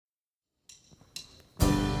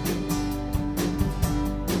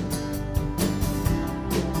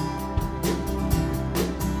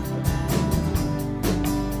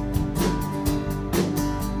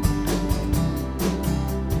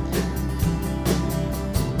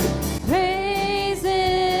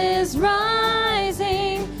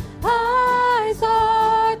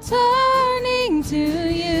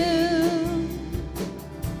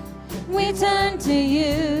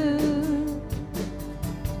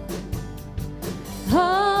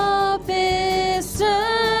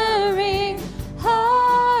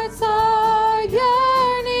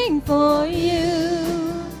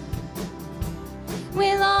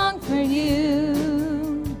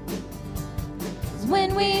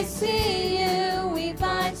when we see you, we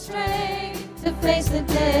find strength to face the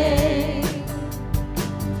day.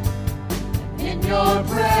 In your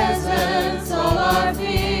presence, all our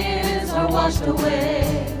fears are washed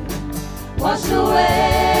away. Washed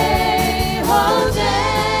away. Hosanna,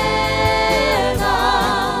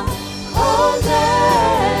 Hosanna.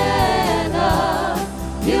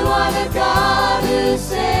 You are the God who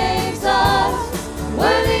saves us,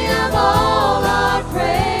 worthy of all our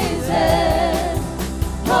praises.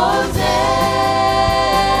 Hosanna,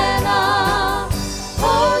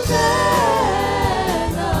 Hosanna.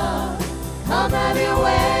 Come have your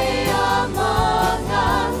way among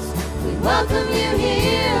us. We welcome you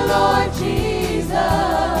here, Lord Jesus.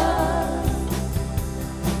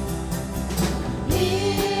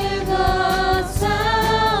 Hear the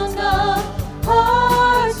sound of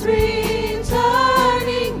hearts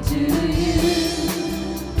returning to you.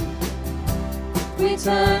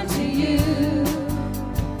 Return to you.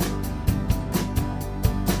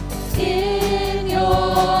 In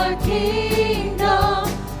your kingdom,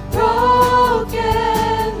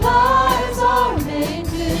 broken lives are made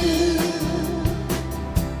new.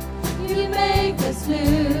 You make us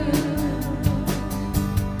new.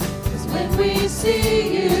 'Cause when we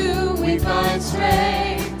see you, we find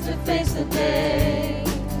strength to face the day.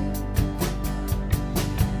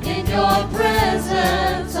 In your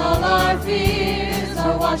presence, all our fears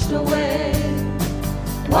are washed away.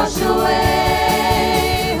 Washed away.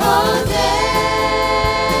 Hosanna,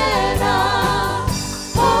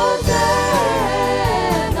 Hosanna.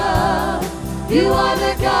 You are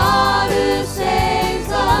the God who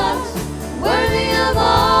saves us, worthy of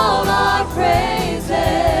all our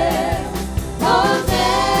praises.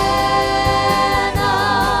 Hosanna,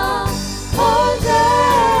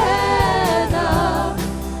 Hosanna.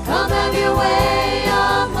 Come have your way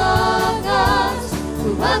among us. We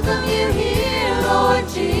welcome you here, Lord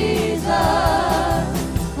Jesus.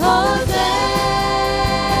 Hosanna,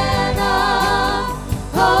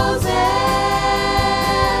 Hosanna,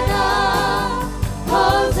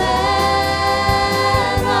 Hosanna,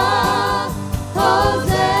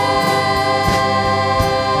 Hosanna.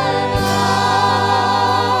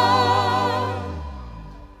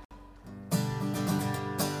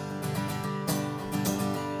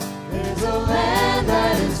 There's a land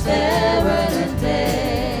that is fairer than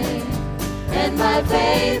day, and by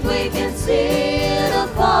faith we can see it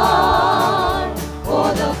afar. For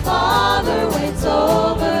the Father waits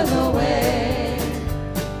over the way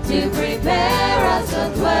to prepare us a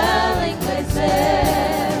dwelling place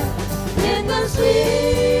there. In the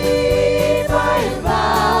sweet by and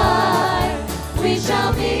by, we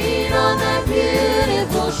shall meet on that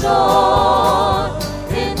beautiful shore.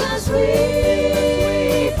 In the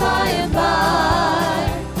sweet by and by,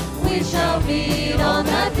 we shall meet on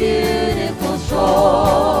that beautiful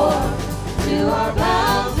shore. To our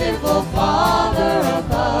bountiful Father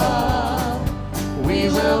above, we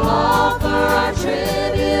will offer our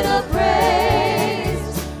tribute of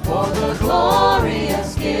praise for the glorious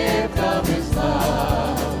gift of His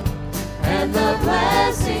love and the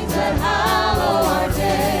blessings that hallow our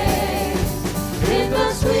days. In the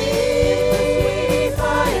sweet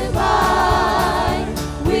by and by,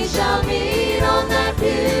 we shall meet on that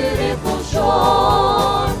beautiful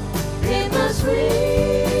shore. In the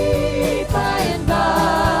sweet by and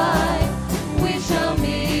by, we shall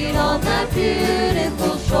meet on that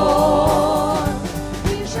beautiful shore.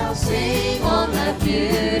 We shall sing on that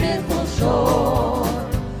beautiful shore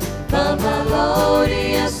the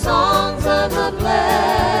melodious songs of the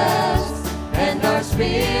blessed, and our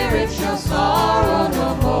spirit shall sorrow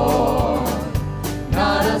no more.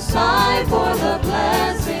 Not a sigh for the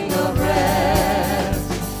blessing of rest.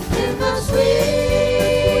 In the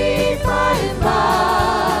sweet by and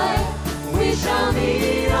by, we shall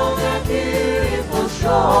meet on that beautiful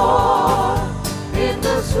shore. In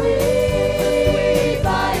the sweet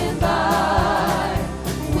by and by,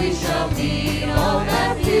 we shall meet on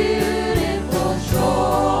that beautiful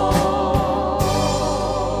shore.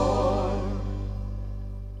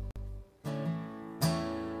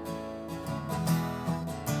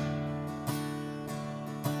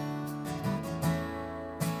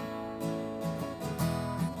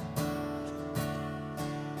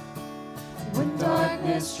 When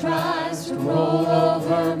darkness tries to roll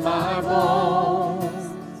over my bones,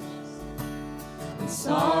 when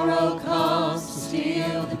sorrow comes to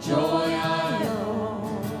steal the joy I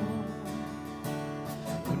own,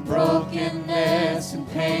 when brokenness and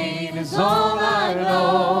pain is all I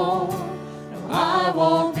know, no, I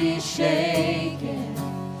won't be shaken.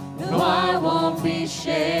 No, I won't be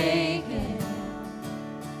shaken.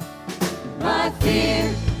 My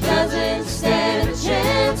fear doesn't stand a chance.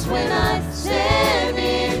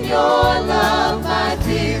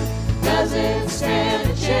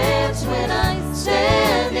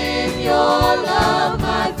 your love.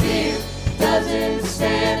 My fear doesn't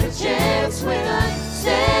stand a chance when I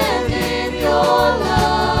stand in your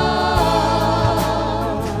love.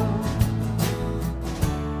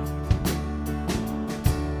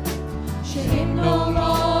 Shame no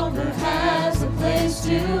longer has a place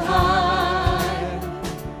to hide.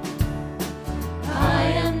 I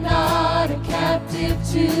am not a captive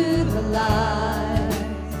to the light.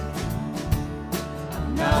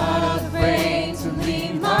 I'm not afraid to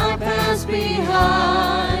leave my past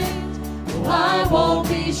behind. No, I won't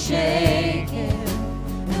be shaken.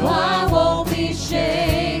 No, I won't be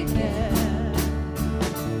shaken.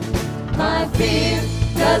 My fear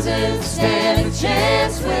doesn't stand a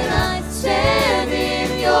chance when I stand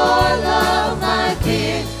in your love. My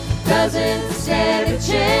fear doesn't stand a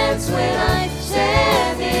chance when I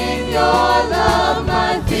stand in your love.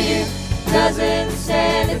 My fear doesn't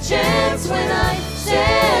stand a chance when I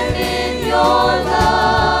stand in your love.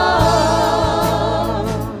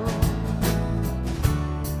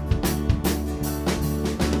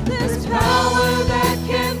 There's power that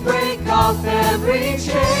can break off every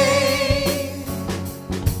chain.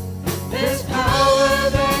 There's power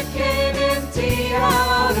that can empty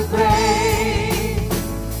out a grave.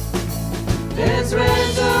 There's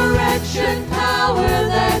resurrection power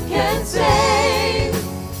that can save.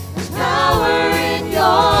 There's power in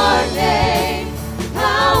your name.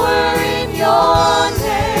 Power in your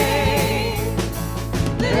name.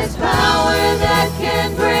 There's power that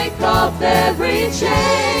can break off every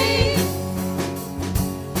chain.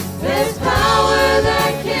 There's power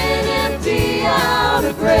that can empty out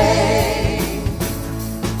a grave.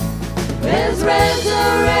 There's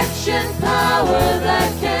resurrection power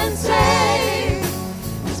that can save.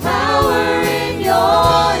 There's power in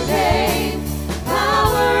your name.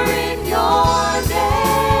 Power in your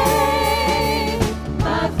name.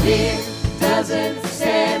 My fear doesn't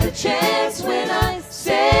stand a chance when I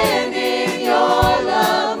stand in your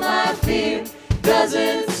love. My fear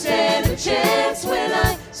doesn't stand a chance when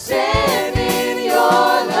I stand in your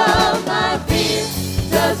love. My fear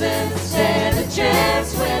doesn't stand a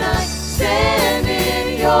chance when I stand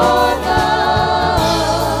in your love.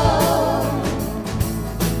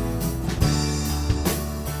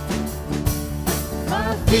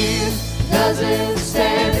 My fear doesn't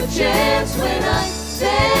stand a chance when I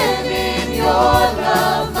stand in your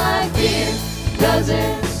love. My fear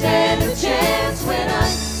doesn't stand a chance when I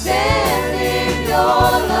stand in your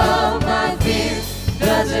love. My fear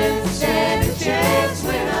doesn't stand a chance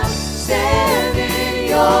when I stand in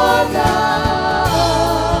your love.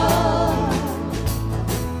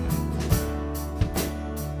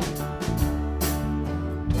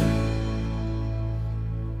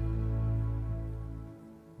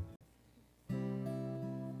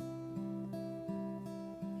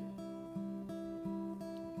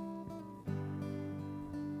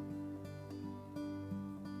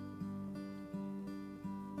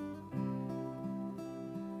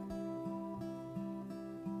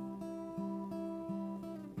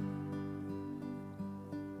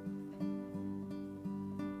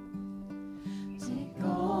 Take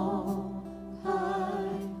all I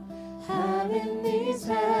have in these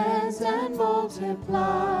hands and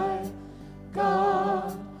multiply,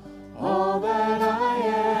 God, all that I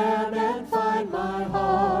am, and find my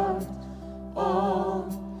heart on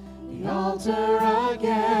the altar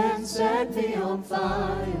again. Set me on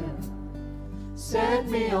fire, set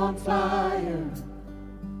me on fire.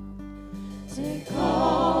 Take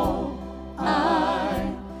all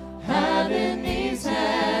I have in these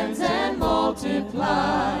hands and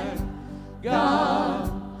multiply, God,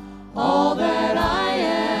 all that I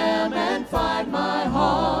am, and find my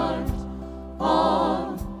heart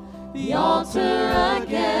on the altar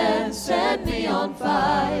again. Set me on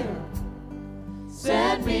fire,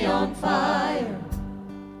 set me on fire.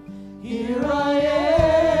 Here I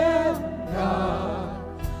am, God,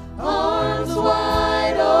 arms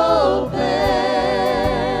wide open,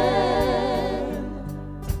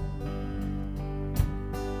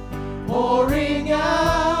 pouring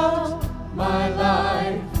out my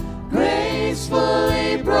life,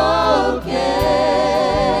 gracefully broken.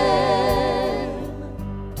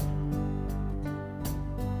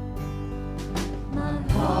 My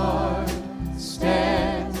heart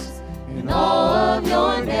stands in awe of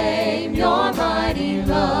your name. Your mighty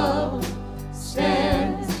love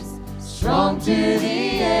stands strong to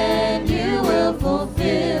the end. You will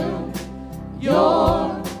fulfill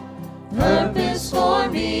your purpose for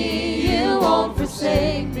me. You won't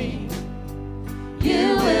forsake me.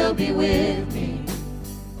 You will be with me.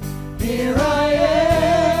 Here I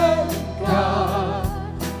am, God,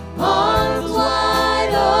 arms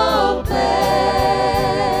wide open,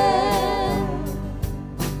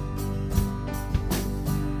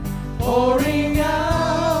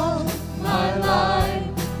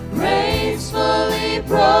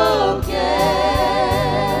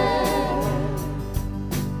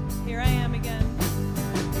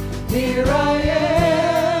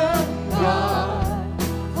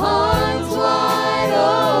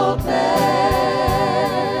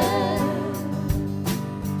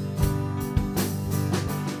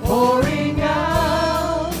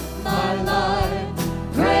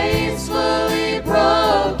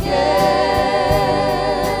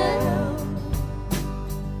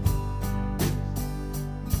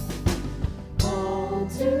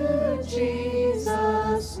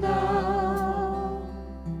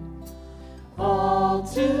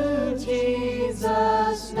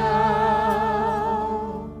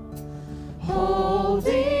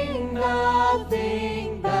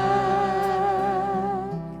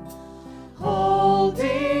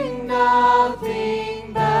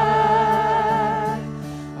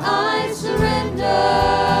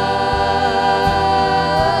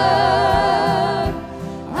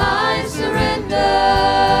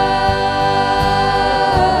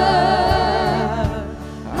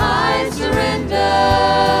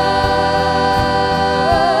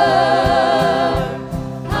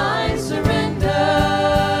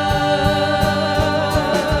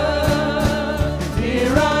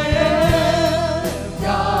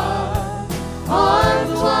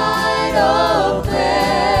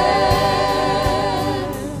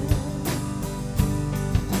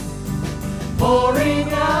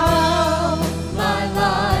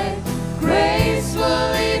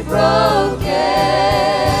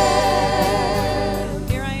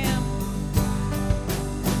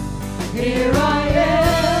 Here I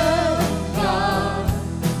am, God,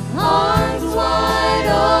 arms wide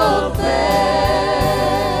open,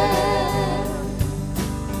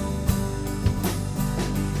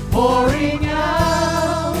 pouring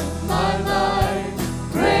out my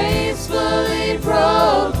life, gracefully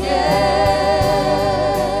broken.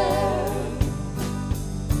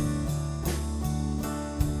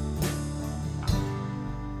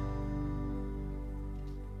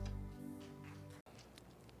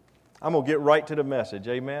 I'm going to get right to the message.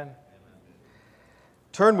 Amen?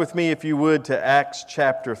 Turn with me, if you would, to Acts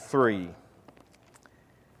chapter 3.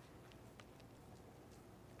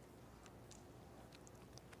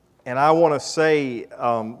 And I want to say,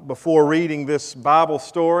 before reading this Bible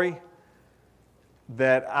story,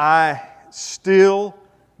 that I still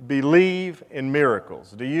believe in miracles.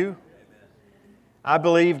 Do you? I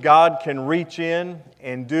believe God can reach in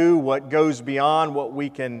and do what goes beyond what we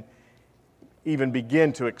can even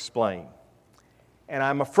begin to explain. And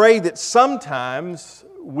I'm afraid that sometimes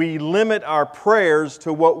we limit our prayers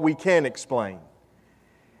to what we can explain.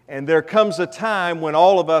 And there comes a time when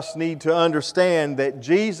all of us need to understand that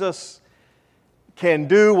Jesus can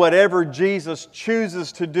do whatever Jesus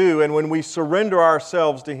chooses to do, and when we surrender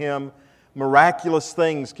ourselves to Him, miraculous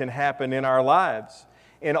things can happen in our lives.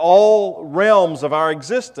 In all realms of our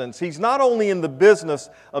existence. He's not only in the business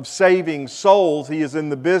of saving souls, He is in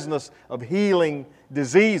the business of healing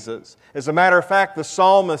diseases. As a matter of fact, the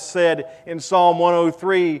psalmist said in Psalm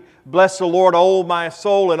 103, "Bless the Lord, O my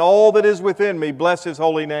soul, and all that is within me, bless His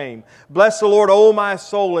holy name. Bless the Lord, O my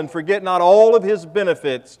soul, and forget not all of His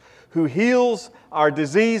benefits, who heals our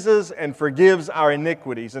diseases and forgives our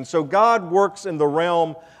iniquities." And so God works in the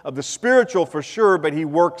realm of the spiritual for sure, but He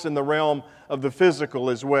works in the realm of the physical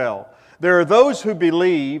as well. There are those who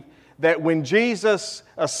believe that when Jesus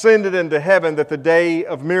ascended into heaven, that the day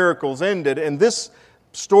of miracles ended. And this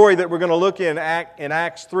story that we're going to look in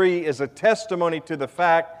Acts 3 is a testimony to the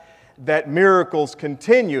fact that miracles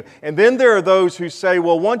continue. And then there are those who say,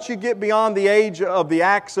 well, once you get beyond the age of the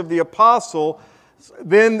Acts of the Apostle,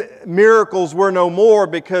 then miracles were no more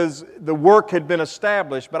because the work had been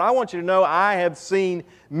established. But I want you to know I have seen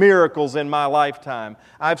miracles in my lifetime.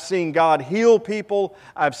 I've seen God heal people.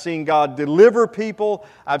 I've seen God deliver people.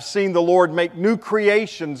 I've seen the Lord make new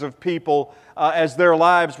creations of people as their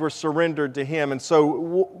lives were surrendered to Him. And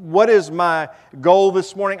so what is my goal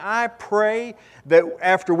this morning? I pray that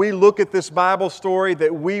after we look at this Bible story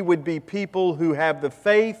that we would be people who have the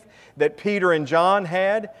faith that Peter and John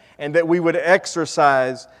had, and that we would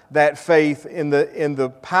exercise that faith in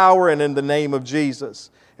the power and in the name of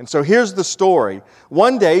Jesus. And so here's the story.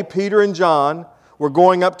 One day, Peter and John were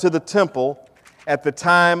going up to the temple at the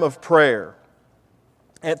time of prayer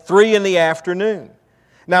at 3 p.m.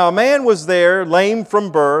 Now a man was there, lame from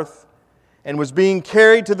birth, and was being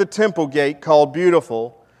carried to the temple gate called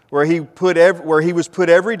Beautiful, where he was put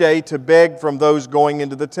every day to beg from those going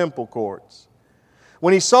into the temple courts.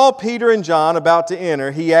 When he saw Peter and John about to enter,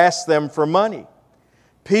 he asked them for money.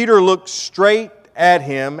 Peter looked straight at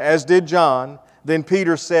him, as did John. Then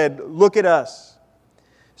Peter said, "Look at us."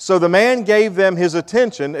 So the man gave them his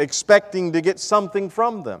attention, expecting to get something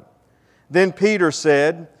from them. Then Peter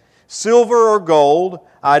said, "Silver or gold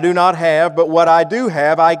I do not have, but what I do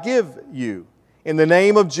have I give you. In the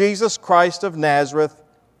name of Jesus Christ of Nazareth,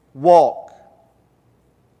 walk."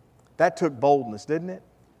 That took boldness, didn't it?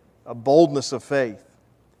 A boldness of faith.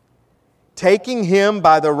 Taking him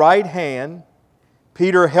by the right hand,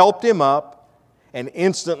 Peter helped him up, and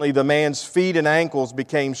instantly the man's feet and ankles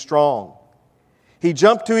became strong. He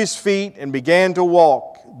jumped to his feet and began to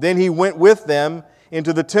walk. Then he went with them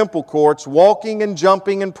into the temple courts, walking and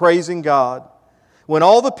jumping and praising God. When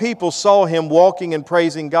all the people saw him walking and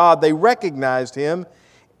praising God, they recognized him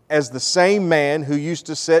as the same man who used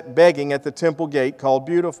to sit begging at the temple gate called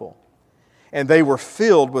Beautiful. And they were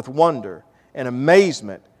filled with wonder and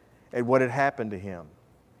amazement at what had happened to him.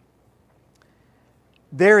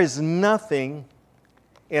 There is nothing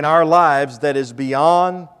in our lives that is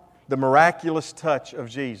beyond the miraculous touch of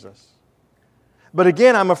Jesus. But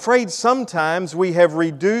again, I'm afraid sometimes we have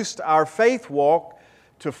reduced our faith walk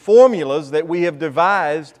to formulas that we have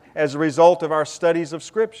devised as a result of our studies of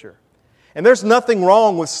Scripture. And there's nothing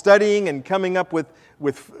wrong with studying and coming up with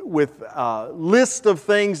list of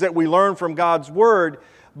things that we learn from God's Word.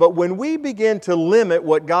 But when we begin to limit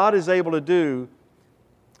what God is able to do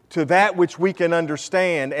to that which we can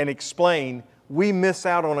understand and explain, we miss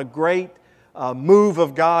out on a great move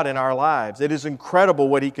of God in our lives. It is incredible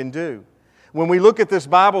what He can do. When we look at this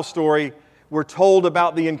Bible story, we're told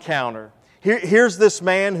about the encounter. Here's this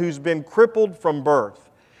man who's been crippled from birth.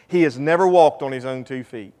 He has never walked on his own 2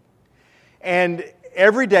 feet. And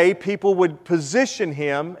every day people would position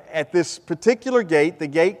him at this particular gate, the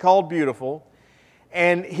gate called Beautiful,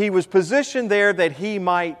 and he was positioned there that he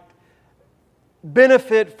might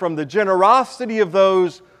benefit from the generosity of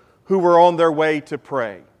those who were on their way to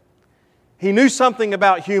pray. He knew something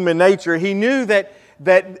about human nature. He knew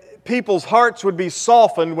that people's hearts would be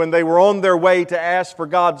softened when they were on their way to ask for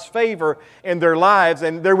God's favor in their lives.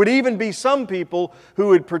 And there would even be some people who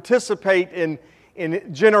would participate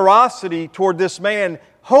in generosity toward this man,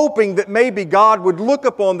 hoping that maybe God would look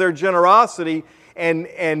upon their generosity and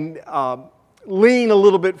lean a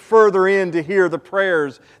little bit further in to hear the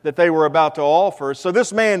prayers that they were about to offer. So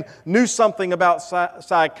this man knew something about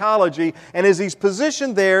psychology, and as he's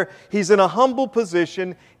positioned there, he's in a humble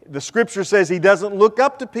position. The Scripture says he doesn't look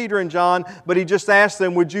up to Peter and John, but he just asks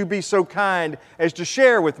them, "Would you be so kind as to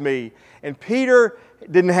share with me?" And Peter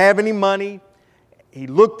didn't have any money. He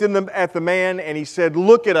looked at the man and he said,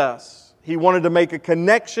 "Look at us." He wanted to make a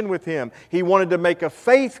connection with him. He wanted to make a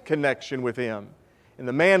faith connection with him. And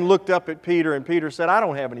the man looked up at Peter, and Peter said, "I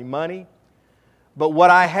don't have any money, but what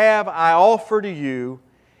I have I offer to you.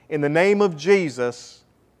 In the name of Jesus,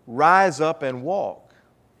 rise up and walk."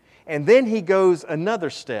 And then he goes another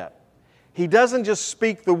step. He doesn't just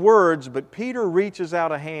speak the words, but Peter reaches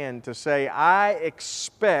out a hand to say, "I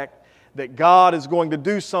expect that God is going to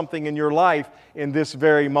do something in your life in this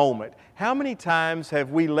very moment." How many times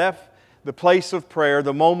have we left the place of prayer,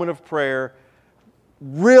 the moment of prayer,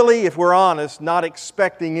 really, if we're honest, not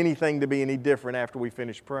expecting anything to be any different after we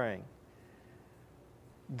finish praying?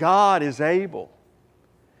 God is able.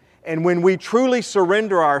 And when we truly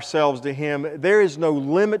surrender ourselves to Him, there is no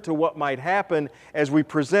limit to what might happen as we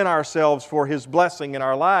present ourselves for His blessing in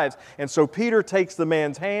our lives. And so Peter takes the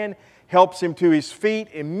man's hand, helps him to his feet.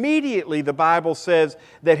 Immediately, the Bible says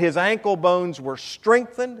that his ankle bones were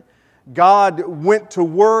strengthened. God went to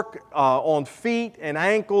work on feet and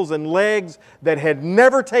ankles and legs that had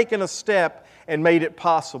never taken a step and made it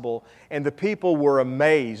possible. And the people were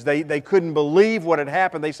amazed. They couldn't believe what had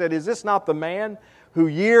happened. They said, "Is this not the man who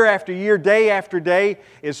year after year, day after day,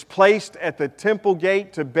 is placed at the temple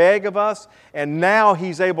gate to beg of us? And now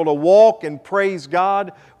he's able to walk and praise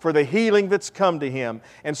God for the healing that's come to him."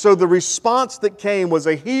 And so the response that came was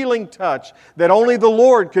a healing touch that only the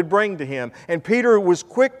Lord could bring to him. And Peter was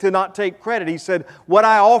quick to not take credit. He said, "What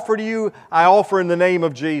I offer to you, I offer in the name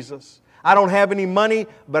of Jesus. I don't have any money,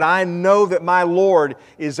 but I know that my Lord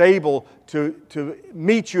is able to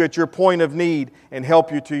meet you at your point of need and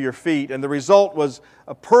help you to your feet." And the result was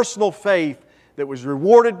a personal faith that was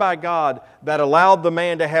rewarded by God that allowed the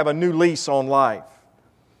man to have a new lease on life.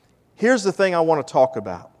 Here's the thing I want to talk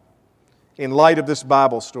about in light of this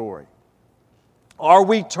Bible story. Are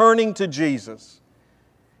we turning to Jesus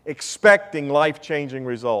expecting life-changing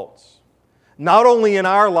results? Not only in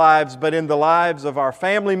our lives, but in the lives of our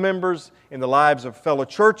family members, in the lives of fellow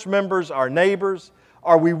church members, our neighbors.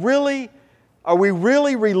 Are we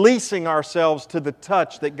really releasing ourselves to the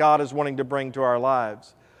touch that God is wanting to bring to our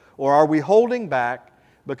lives? Or are we holding back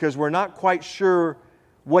because we're not quite sure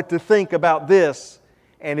what to think about this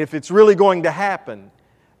and if it's really going to happen?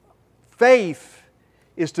 Faith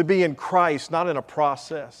is to be in Christ, not in a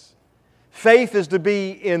process. Faith is to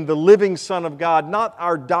be in the living Son of God, not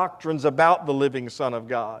our doctrines about the living Son of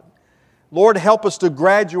God. Lord, help us to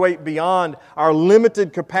graduate beyond our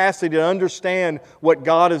limited capacity to understand what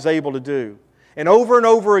God is able to do. And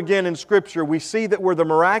over again in Scripture, we see that where the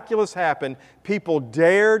miraculous happened, people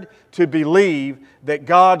dared to believe that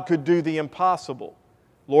God could do the impossible.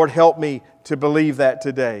 Lord, help me to believe that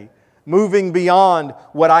today. Moving beyond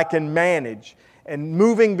what I can manage and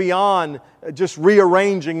moving beyond just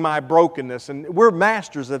rearranging my brokenness. And we're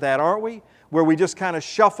masters of that, aren't we? Where we just kind of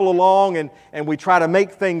shuffle along and we try to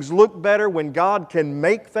make things look better when God can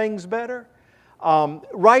make things better.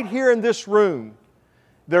 Right here in this room,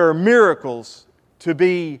 there are miracles to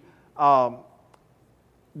be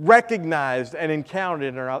recognized and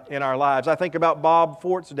encountered in our lives. I think about Bob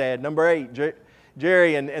Fort's dad, number 8,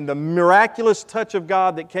 Jerry, and the miraculous touch of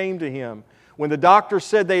God that came to him. When the doctor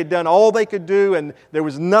said they had done all they could do and there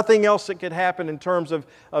was nothing else that could happen in terms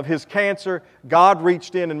of his cancer, God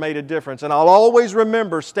reached in and made a difference. And I'll always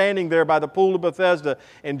remember standing there by the pool of Bethesda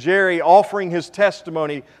and Jerry offering his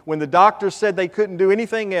testimony. When the doctor said they couldn't do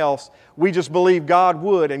anything else, we just believed God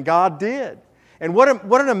would, and God did. And what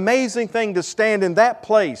an amazing thing to stand in that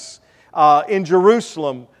place in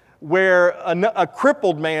Jerusalem where a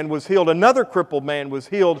crippled man was healed, another crippled man was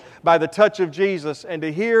healed by the touch of Jesus, and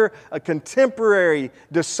to hear a contemporary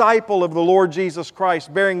disciple of the Lord Jesus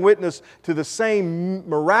Christ bearing witness to the same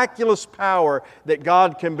miraculous power that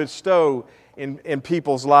God can bestow in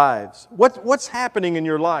people's lives. What's happening in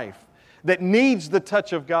your life that needs the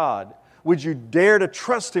touch of God, would you dare to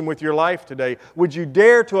trust Him with your life today? Would you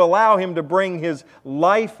dare to allow Him to bring His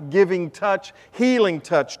life-giving touch, healing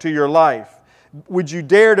touch to your life? Would you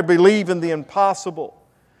dare to believe in the impossible?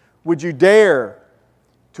 Would you dare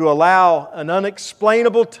to allow an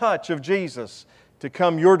unexplainable touch of Jesus to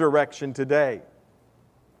come your direction today?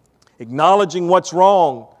 Acknowledging what's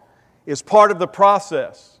wrong is part of the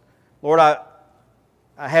process. Lord, I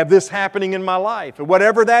have this happening in my life. And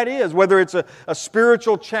whatever that is, whether it's a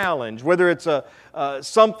spiritual challenge, whether it's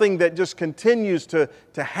something that just continues to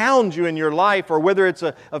hound you in your life, or whether it's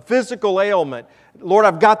a physical ailment. Lord,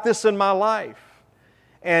 I've got this in my life.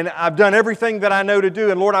 And I've done everything that I know to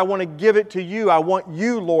do. And Lord, I want to give it to You. I want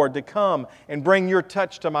You, Lord, to come and bring Your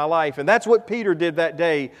touch to my life. And that's what Peter did that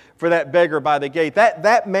day for that beggar by the gate.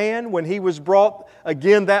 That man, when he was brought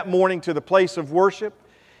again that morning to the place of worship,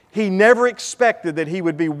 he never expected that he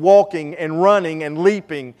would be walking and running and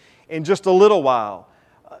leaping in just a little while.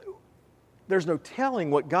 There's no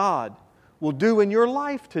telling what God will do in your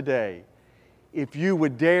life today if you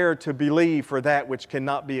would dare to believe for that which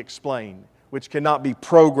cannot be explained, which cannot be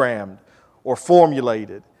programmed or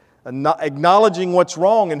formulated. Acknowledging what's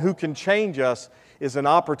wrong and who can change us is an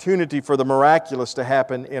opportunity for the miraculous to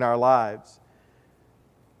happen in our lives.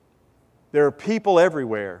 There are people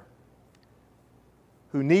everywhere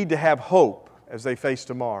who need to have hope as they face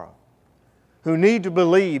tomorrow, who need to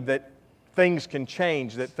believe that things can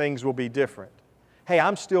change, that things will be different. Hey,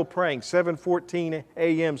 I'm still praying, 7:14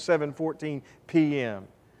 a.m., 7:14 p.m.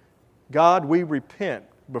 God, we repent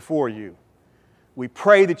before You. We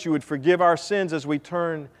pray that You would forgive our sins as we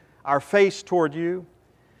turn our face toward You.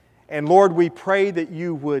 And Lord, we pray that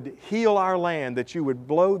You would heal our land, that You would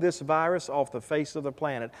blow this virus off the face of the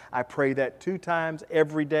planet. I pray that 2 times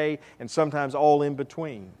every day and sometimes all in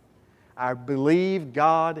between. I believe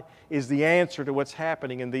God is the answer to what's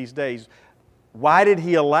happening in these days. Why did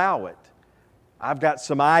He allow it? I've got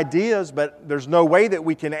some ideas, but there's no way that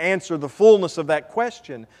we can answer the fullness of that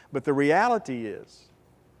question. But the reality is,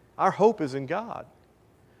 our hope is in God.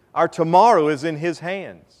 Our tomorrow is in His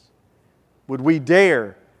hands. Would we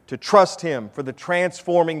dare to trust Him for the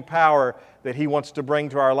transforming power that He wants to bring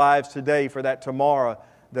to our lives today for that tomorrow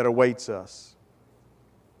that awaits us?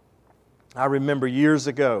 I remember years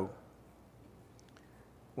ago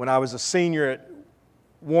when I was a senior at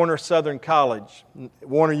Warner Southern College,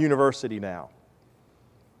 Warner University now,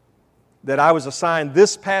 that I was assigned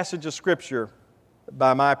this passage of Scripture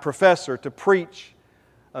by my professor to preach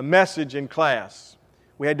a message in class.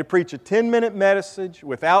 We had to preach a 10-minute message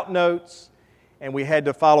without notes, and we had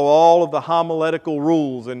to follow all of the homiletical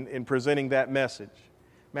rules in presenting that message.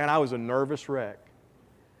 Man, I was a nervous wreck.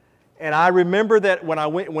 And I remember that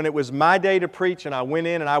when it was my day to preach, and I went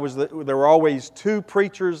in, and there were always 2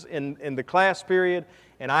 preachers in the class period,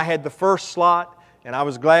 and I had the first slot, and I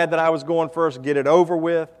was glad that I was going first, get it over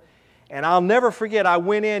with. And I'll never forget, I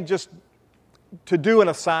went in just to do an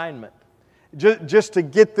assignment, just to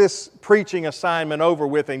get this preaching assignment over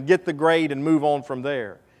with and get the grade and move on from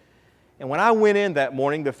there. And when I went in that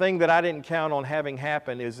morning, the thing that I didn't count on having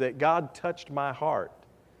happen is that God touched my heart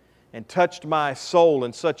and touched my soul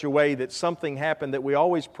in such a way that something happened that we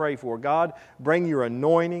always pray for. God, bring Your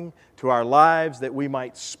anointing to our lives that we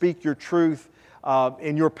might speak Your truth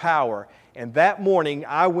in Your power. And that morning,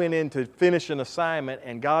 I went in to finish an assignment,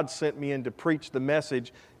 and God sent me in to preach the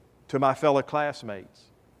message to my fellow classmates.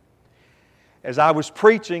 As I was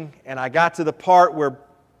preaching, and I got to the part where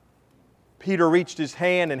Peter reached his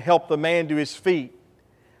hand and helped the man to his feet,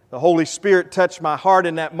 the Holy Spirit touched my heart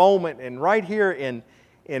in that moment. And right here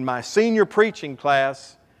in my senior preaching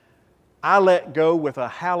class, I let go with a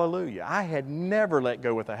hallelujah. I had never let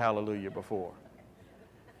go with a hallelujah before.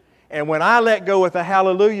 And when I let go with a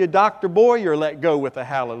hallelujah, Dr. Boyer let go with a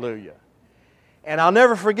hallelujah. And I'll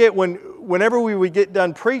never forget whenever we would get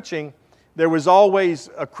done preaching, there was always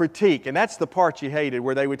a critique, and that's the part you hated,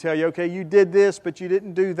 where they would tell you, okay, you did this, but you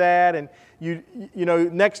didn't do that, and you know,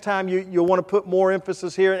 next time you'll want to put more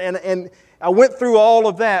emphasis here. And I went through all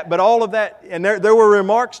of that, but all of that, and there were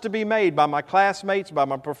remarks to be made by my classmates, by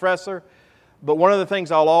my professor, but one of the things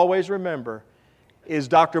I'll always remember is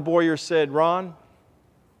Dr. Boyer said, Ron,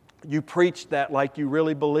 you preached that like you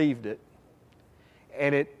really believed it,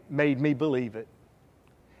 and it made me believe it.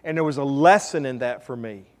 And there was a lesson in that for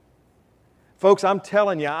me. Folks, I'm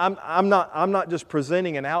telling you, I'm not just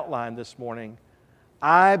presenting an outline this morning.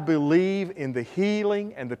 I believe in the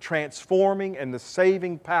healing and the transforming and the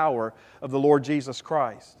saving power of the Lord Jesus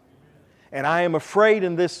Christ. And I am afraid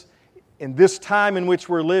in this time in which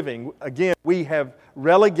we're living, again, we have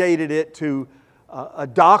relegated it to a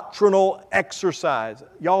doctrinal exercise.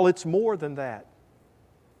 Y'all, it's more than that.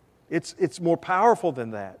 It's more powerful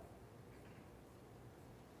than that.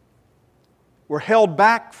 We're held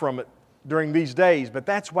back from it during these days, but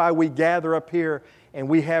that's why we gather up here and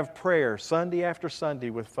we have prayer Sunday after Sunday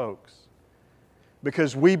with folks.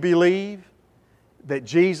 Because we believe that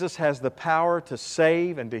Jesus has the power to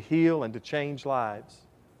save and to heal and to change lives.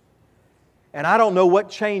 And I don't know what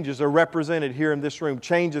changes are represented here in this room,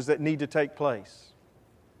 changes that need to take place.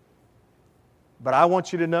 But I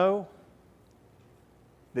want you to know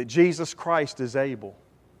that Jesus Christ is able.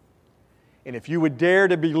 And if you would dare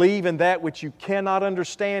to believe in that which you cannot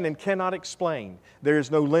understand and cannot explain, there is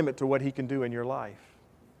no limit to what He can do in your life.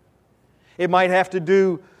 It might have to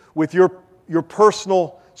do with your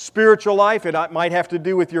personal spiritual life. It might have to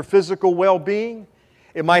do with your physical well-being.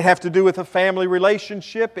 It might have to do with a family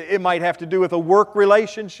relationship. It might have to do with a work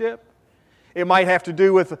relationship. It might have to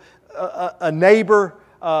do with a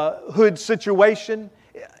neighborhood situation.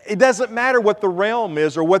 It doesn't matter what the realm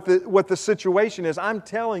is or what the situation is. I'm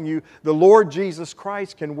telling you, the Lord Jesus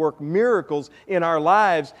Christ can work miracles in our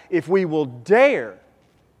lives if we will dare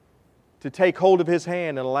to take hold of His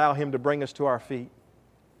hand and allow Him to bring us to our feet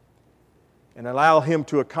and allow Him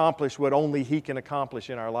to accomplish what only He can accomplish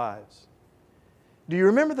in our lives. Do you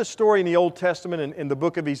remember the story in the Old Testament in the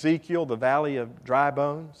book of Ezekiel, the valley of dry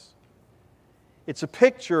bones? It's a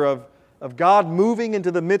picture of God moving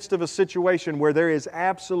into the midst of a situation where there is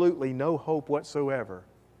absolutely no hope whatsoever.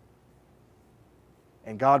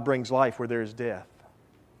 And God brings life where there is death.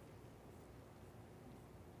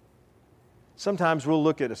 Sometimes we'll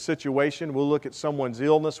look at a situation, we'll look at someone's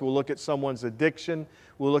illness, we'll look at someone's addiction,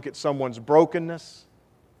 we'll look at someone's brokenness,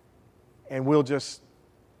 and we'll just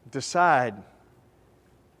decide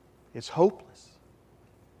it's hopeless.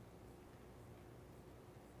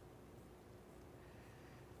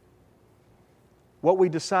 What we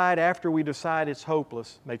decide after we decide it's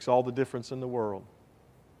hopeless makes all the difference in the world.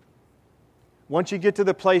 Once you get to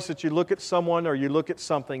the place that you look at someone or you look at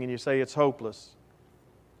something and you say it's hopeless,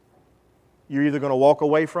 you're either going to walk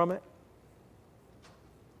away from it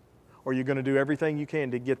or you're going to do everything you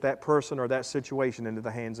can to get that person or that situation into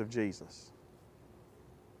the hands of Jesus.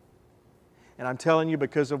 And I'm telling you,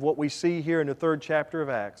 because of what we see here in the 3rd chapter of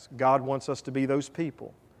Acts, God wants us to be those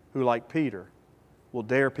people who, like Peter, will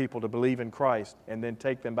dare people to believe in Christ and then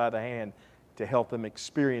take them by the hand to help them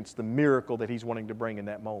experience the miracle that He's wanting to bring in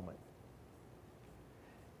that moment.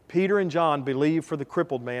 Peter and John believed for the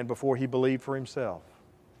crippled man before he believed for himself.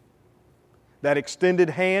 That extended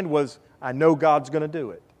hand was, I know God's going to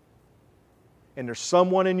do it. And there's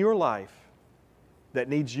someone in your life that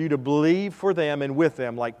needs you to believe for them and with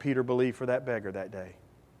them like Peter believed for that beggar that day.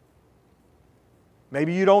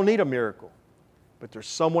 Maybe you don't need a miracle, but there's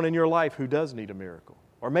someone in your life who does need a miracle.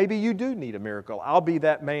 Or maybe you do need a miracle. I'll be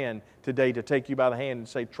that man today to take you by the hand and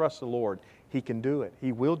say, trust the Lord. He can do it.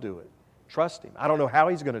 He will do it. Trust Him. I don't know how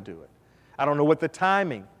He's going to do it. I don't know what the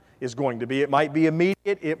timing is going to be. It might be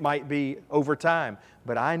immediate. It might be over time.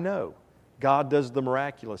 But I know God does the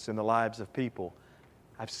miraculous in the lives of people.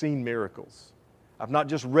 I've seen miracles. I've not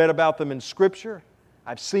just read about them in Scripture.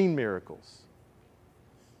 I've seen miracles.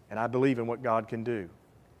 And I believe in what God can do.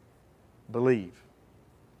 Believe.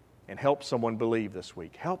 And help someone believe this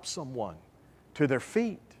week. Help someone to their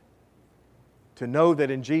feet to know that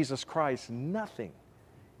in Jesus Christ nothing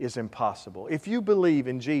is impossible. If you believe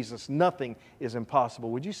in Jesus, nothing is impossible.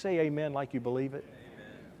 Would you say amen like you believe it?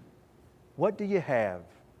 Amen. What do you have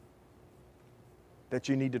that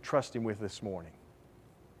you need to trust Him with this morning?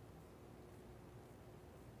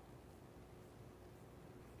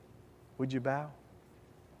 Would you bow?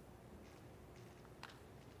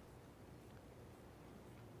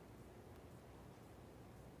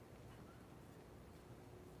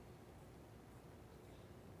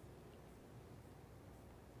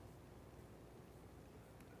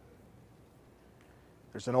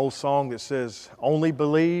 There's an old song that says, only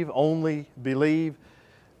believe,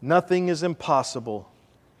 nothing is impossible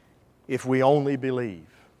if we only believe.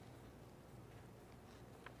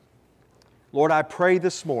 Lord, I pray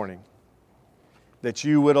this morning that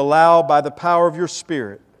You would allow by the power of Your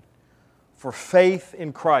Spirit for faith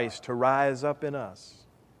in Christ to rise up in us.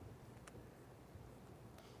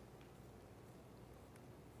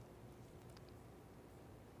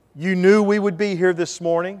 You knew we would be here this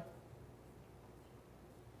morning.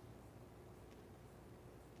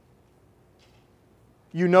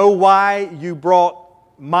 You know why You brought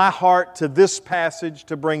my heart to this passage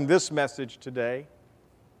to bring this message today.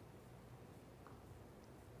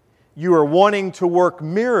 You are wanting to work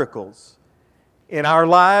miracles in our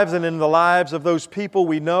lives and in the lives of those people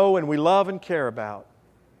we know and we love and care about.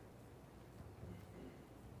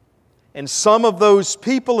 And some of those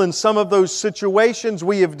people and some of those situations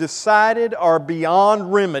we have decided are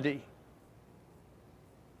beyond remedy.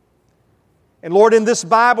 And Lord, in this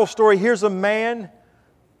Bible story, here's a man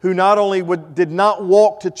who not only did not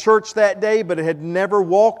walk to church that day, but had never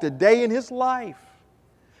walked a day in his life.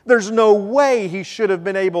 There's no way he should have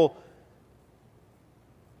been able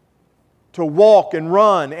to walk and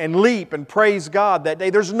run and leap and praise God that day.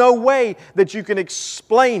 There's no way that you can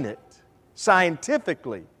explain it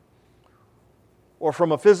scientifically or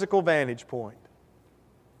from a physical vantage point.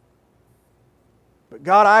 But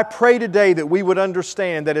God, I pray today that we would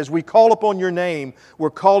understand that as we call upon Your name, we're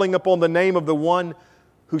calling upon the name of the one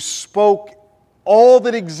who spoke all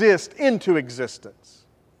that exists into existence.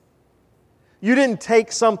 You didn't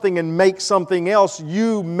take something and make something else.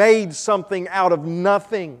 You made something out of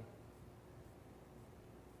nothing.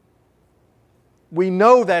 We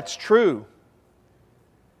know that's true.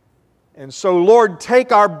 And so, Lord,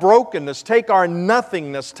 take our brokenness, take our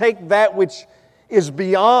nothingness, take that which is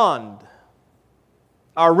beyond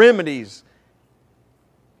our remedies,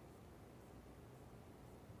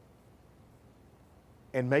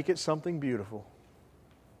 and make it something beautiful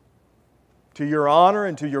to Your honor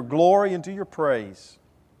and to Your glory and to Your praise.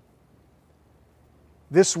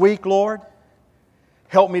 This week, Lord,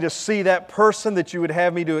 help me to see that person that You would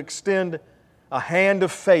have me to extend a hand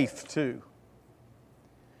of faith to.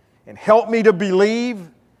 And help me to believe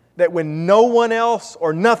that when no one else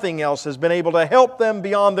or nothing else has been able to help them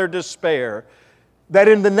beyond their despair, that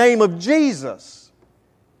in the name of Jesus,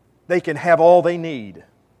 they can have all they need.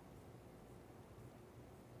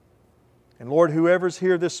 And Lord, whoever's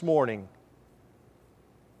here this morning,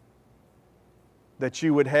 that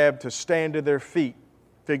You would have to stand to their feet,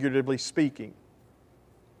 figuratively speaking.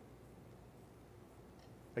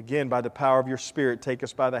 Again, by the power of Your Spirit, take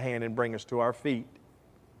us by the hand and bring us to our feet,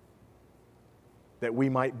 that we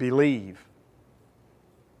might believe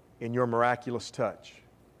in Your miraculous touch.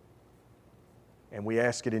 And we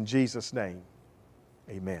ask it in Jesus' name.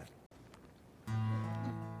 Amen.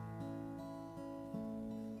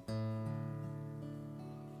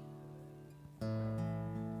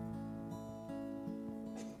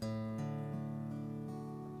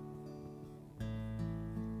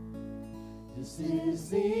 This is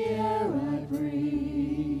the air I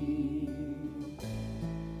breathe.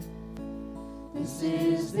 This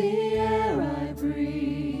is the air I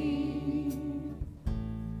breathe.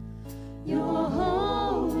 Your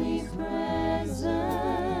holy presence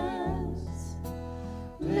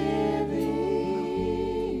living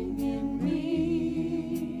in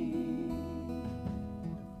me.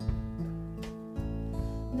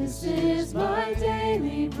 This is my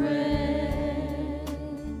daily bread.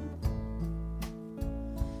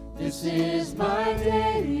 This is my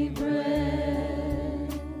daily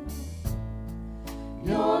bread.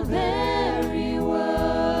 Your very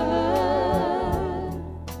word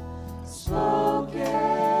spoken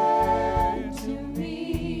to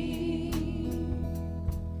me.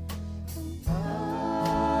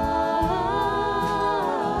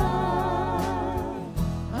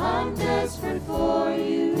 I'm desperate for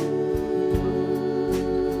You.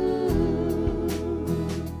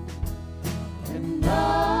 And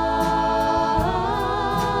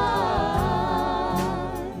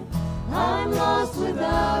I'm lost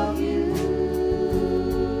without You.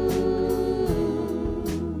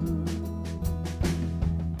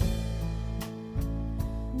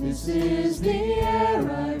 This is the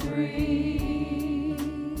air I breathe.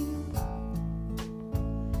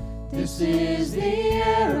 This is the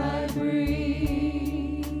air I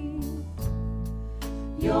breathe.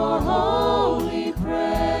 Your holy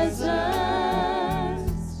presence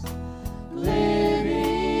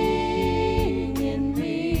living in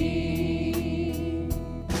me.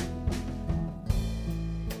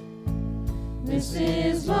 This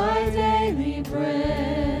is my daily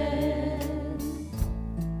bread.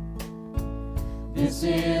 This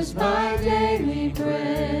is my daily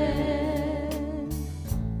bread.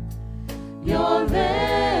 Your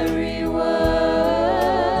very word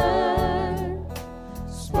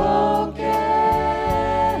spoken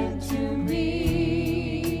to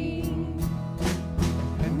me.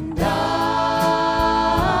 And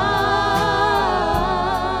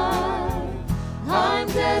I'm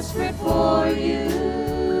desperate for You.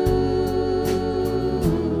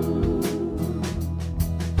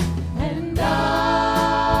 And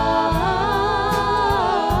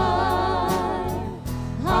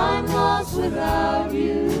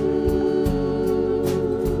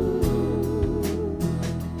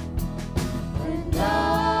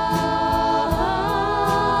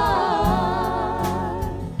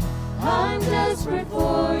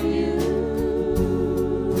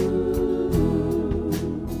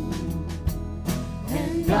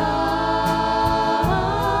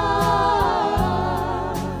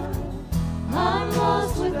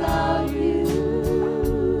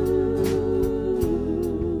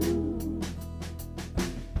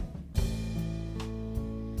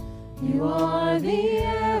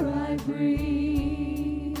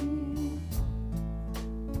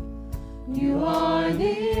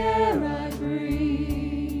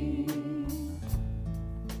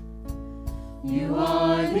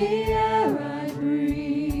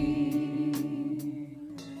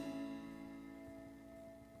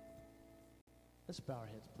Let's bow our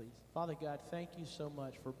heads, please. Father God, thank you so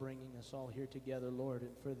much for bringing us all here together, Lord,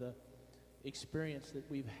 and for the experience that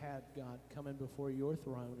we've had, God, coming before your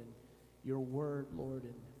throne and your word, Lord,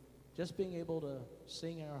 and just being able to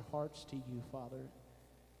sing our hearts to you, Father.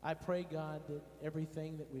 I pray, God, that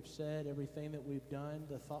everything that we've said, everything that we've done,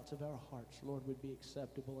 the thoughts of our hearts, Lord, would be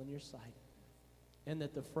acceptable in your sight, and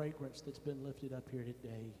that the fragrance that's been lifted up here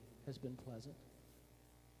today has been pleasant.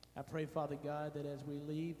 I pray, Father God, that as we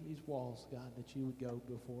leave these walls, God, that you would go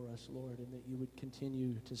before us, Lord, and that you would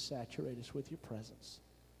continue to saturate us with your presence.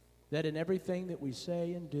 That in everything that we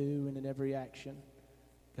say and do and in every action,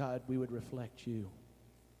 God, we would reflect you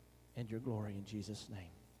and your glory in Jesus'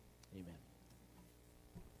 name. Amen.